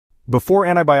Before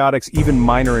antibiotics, even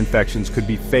minor infections could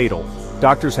be fatal.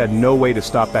 Doctors had no way to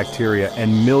stop bacteria,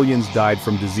 and millions died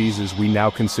from diseases we now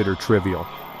consider trivial.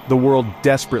 The world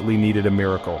desperately needed a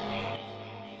miracle.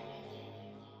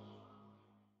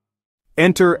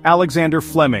 Enter Alexander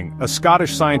Fleming, a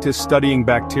Scottish scientist studying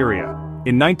bacteria.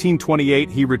 In 1928,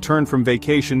 he returned from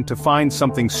vacation to find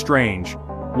something strange.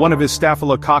 One of his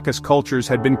Staphylococcus cultures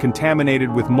had been contaminated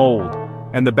with mold,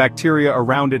 and the bacteria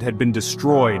around it had been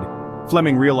destroyed.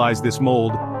 Fleming realized this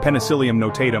mold, Penicillium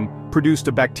notatum, produced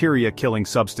a bacteria-killing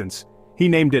substance. He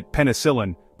named it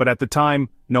penicillin, but at the time,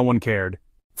 no one cared.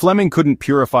 Fleming couldn't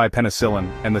purify penicillin,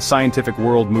 and the scientific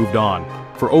world moved on.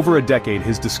 For over a decade,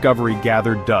 his discovery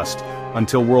gathered dust,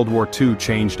 until World War II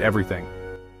changed everything.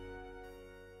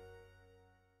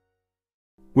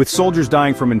 With soldiers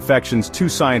dying from infections, two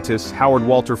scientists, Howard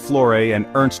Walter Florey and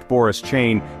Ernst Boris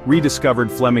Chain, rediscovered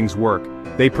Fleming's work.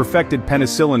 They perfected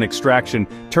penicillin extraction,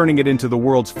 turning it into the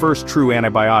world's first true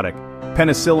antibiotic.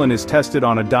 Penicillin is tested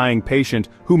on a dying patient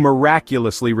who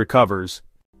miraculously recovers.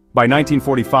 By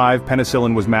 1945,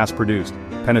 penicillin was mass-produced.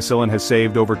 Penicillin has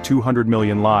saved over 200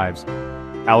 million lives.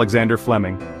 Alexander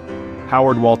Fleming,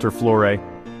 Howard Walter Florey,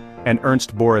 and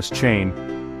Ernst Boris Chain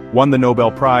won the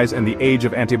Nobel Prize, and the age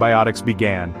of antibiotics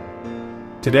began.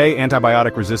 Today,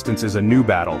 antibiotic resistance is a new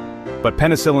battle, but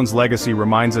penicillin's legacy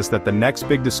reminds us that the next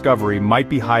big discovery might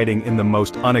be hiding in the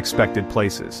most unexpected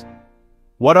places.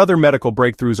 What other medical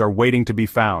breakthroughs are waiting to be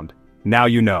found? Now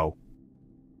you know.